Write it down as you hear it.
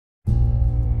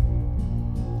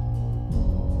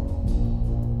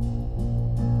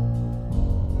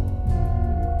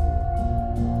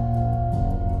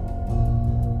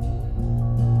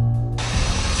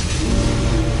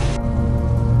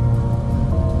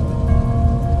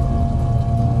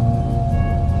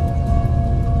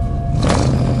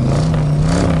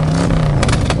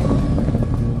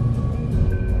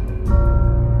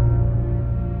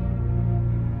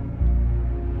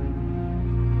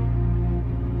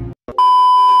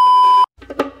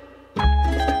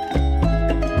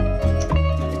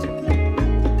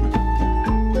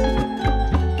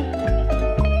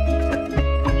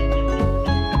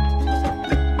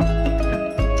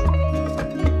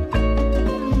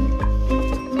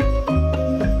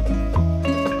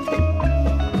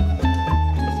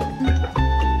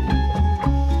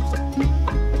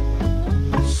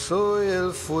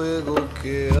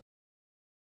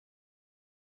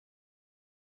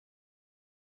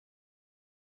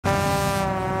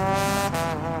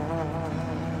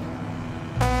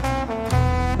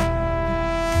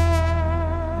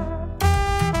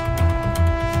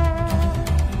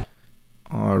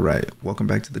Welcome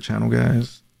back to the channel,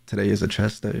 guys. Today is a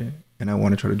chest day and I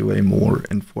want to try to do a more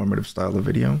informative style of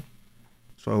video,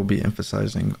 so I will be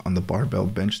emphasizing on the barbell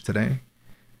bench today.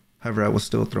 However, I will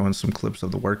still throw in some clips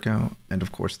of the workout and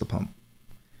of course the pump.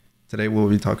 Today we'll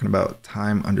be talking about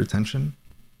time under tension.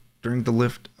 During the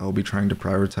lift, I will be trying to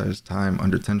prioritize time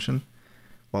under tension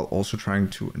while also trying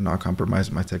to not compromise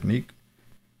my technique.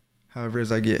 However, as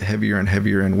I get heavier and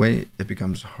heavier in weight, it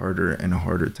becomes harder and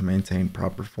harder to maintain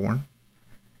proper form.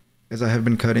 As I have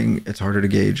been cutting, it's harder to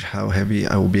gauge how heavy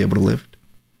I will be able to lift.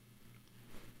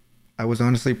 I was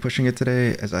honestly pushing it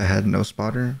today as I had no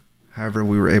spotter. However,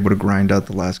 we were able to grind out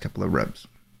the last couple of reps.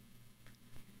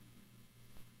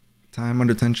 Time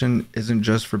under tension isn't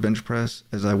just for bench press,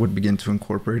 as I would begin to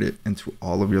incorporate it into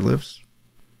all of your lifts.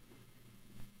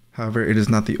 However, it is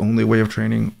not the only way of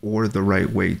training or the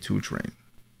right way to train.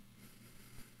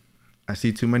 I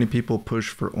see too many people push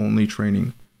for only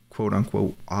training quote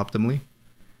unquote optimally.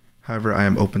 However, I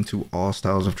am open to all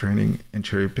styles of training and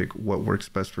cherry pick what works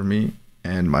best for me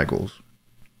and my goals.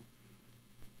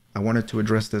 I wanted to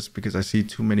address this because I see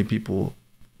too many people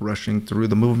rushing through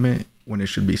the movement when it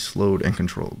should be slowed and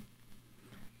controlled.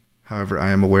 However, I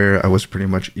am aware I was pretty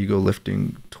much ego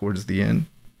lifting towards the end.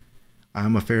 I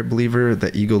am a fair believer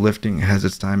that ego lifting has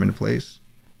its time and place.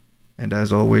 And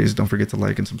as always, don't forget to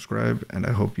like and subscribe, and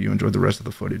I hope you enjoy the rest of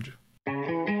the footage.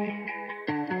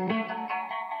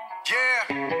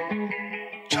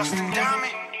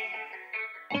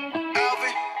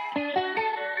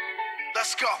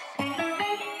 Let's go.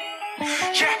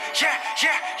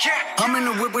 I'm in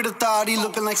the whip with authority,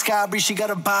 looking like Sky Bree, she got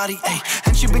a body, ayy.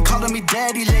 And she been calling me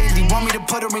daddy lately, want me to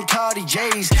put her in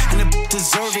Cartiers, and the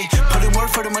deserve it. Put in work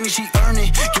for the money, she earn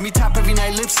it. Give me top every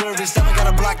night, lip service. Now I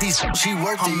gotta block these, she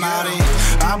worth it. I'm out in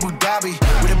Abu Dhabi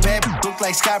with a bad look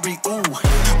like Sky Bree, ooh,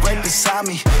 right beside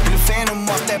me. In the phantom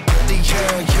off that body,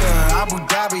 yeah. Abu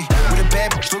Dhabi with a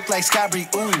bad look like Sky Bree,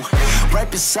 ooh, right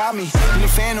beside me. In the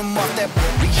phantom off that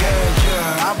body,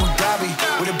 yeah. Abu Dhabi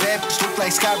with a bad look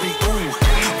like Sky Bree, ooh,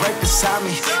 right beside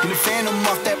me. In the phantom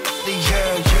off that body,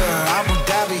 yeah. Abu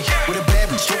Dhabi with a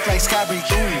bad look like Sky Bree,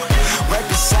 ooh, right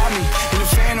beside me. In the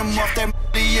phantom off that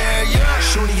body, yeah.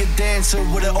 Shorty a dancer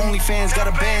with her OnlyFans, got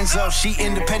her bands up. She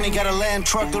independent, got a land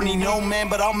truck, don't need no man,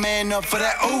 but I'll man up for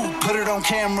that. Ooh, put it on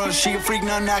camera. She a freak,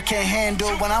 nothing I can't handle.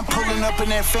 When I'm pulling up in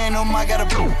that phantom, I got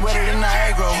a poop wetter than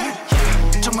Niagara.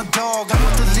 To my dog, I'm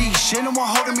with the leash. Ain't no one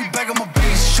holding me back, I'm a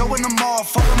beast. Showing them all,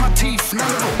 falling my teeth. None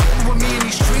of them with me in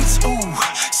these streets. Ooh,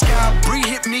 Sky Bree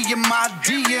hit me in my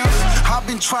DMs. I've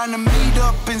been trying to meet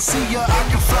up and see ya. I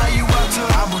can fly you out to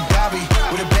Abu Dhabi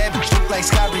with a bad bitch look like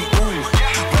Sky Bree. Ooh,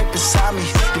 right beside me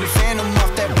in the phantom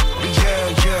off that body,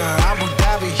 yeah. Abu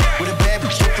Dhabi with a bad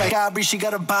bitch look like Sky Bree, she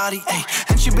got a body, ayy.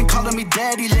 And she been calling me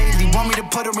daddy lately, want me to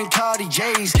put her in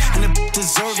Cartiers, and the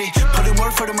deserve it. Put in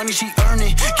work for the money, she earn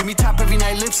it. Give me top every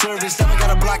night, lip service. Now I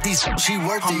gotta block these, she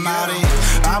worth it. I'm out in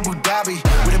Abu Dhabi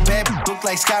with a bad look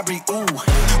like Sky Bree, ooh,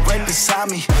 right beside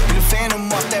me in the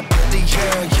phantom off that body,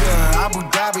 yeah. Abu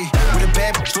Dhabi with a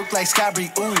bad look like Sky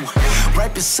Bree, ooh,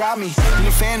 right beside me in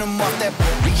the phantom off that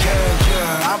body,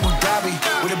 yeah. Abu Dhabi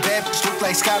with a bad look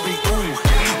like Sky Bree, ooh,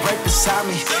 right beside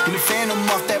me in the phantom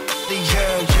off that body,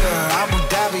 yeah. Abu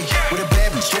Dhabi with a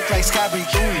bad look like Sky Bree,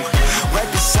 ooh, right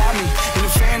beside me in the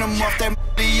phantom off that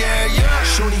body, yeah.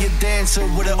 Shorty a dancer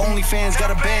with her OnlyFans, got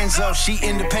her bands up. She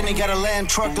independent, got a land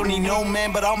truck, don't need no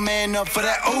man, but I'll man up for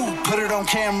that. Ooh, put it on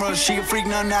camera. She a freak,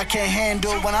 nothing I can't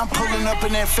handle. When I'm pulling up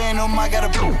in that phantom, I got a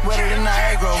poop wetter than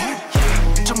Niagara.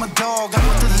 To my dog, I'm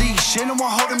with the leash. Ain't no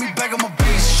one holding me back, I'm a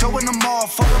beast. Showing them all,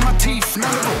 falling my teeth. None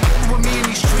of them with me in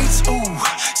these streets. Ooh,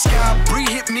 Sky Bree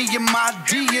hit me in my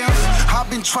DMs. I've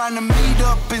been trying to meet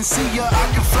up and see ya. I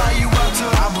can fly you out to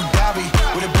Abu Dhabi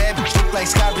with a bad bitch look like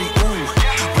Sky Bree, ooh,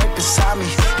 right beside me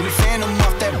in the phantom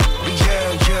off that body,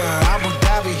 yeah. Abu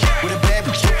Dhabi with a bad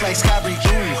bitch look like Sky Bree,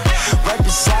 ooh, right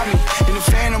beside me in the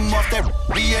phantom off that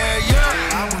body,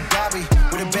 yeah. Abu Dhabi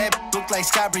with a bad bitch look like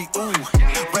Sky Bree, ooh,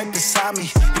 right beside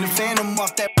me in the phantom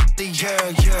off that body,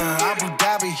 yeah. Abu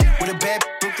Dhabi with a bad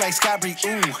bitch look like Sky Bree,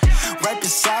 ooh, right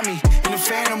beside me in the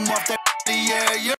phantom off that body, yeah.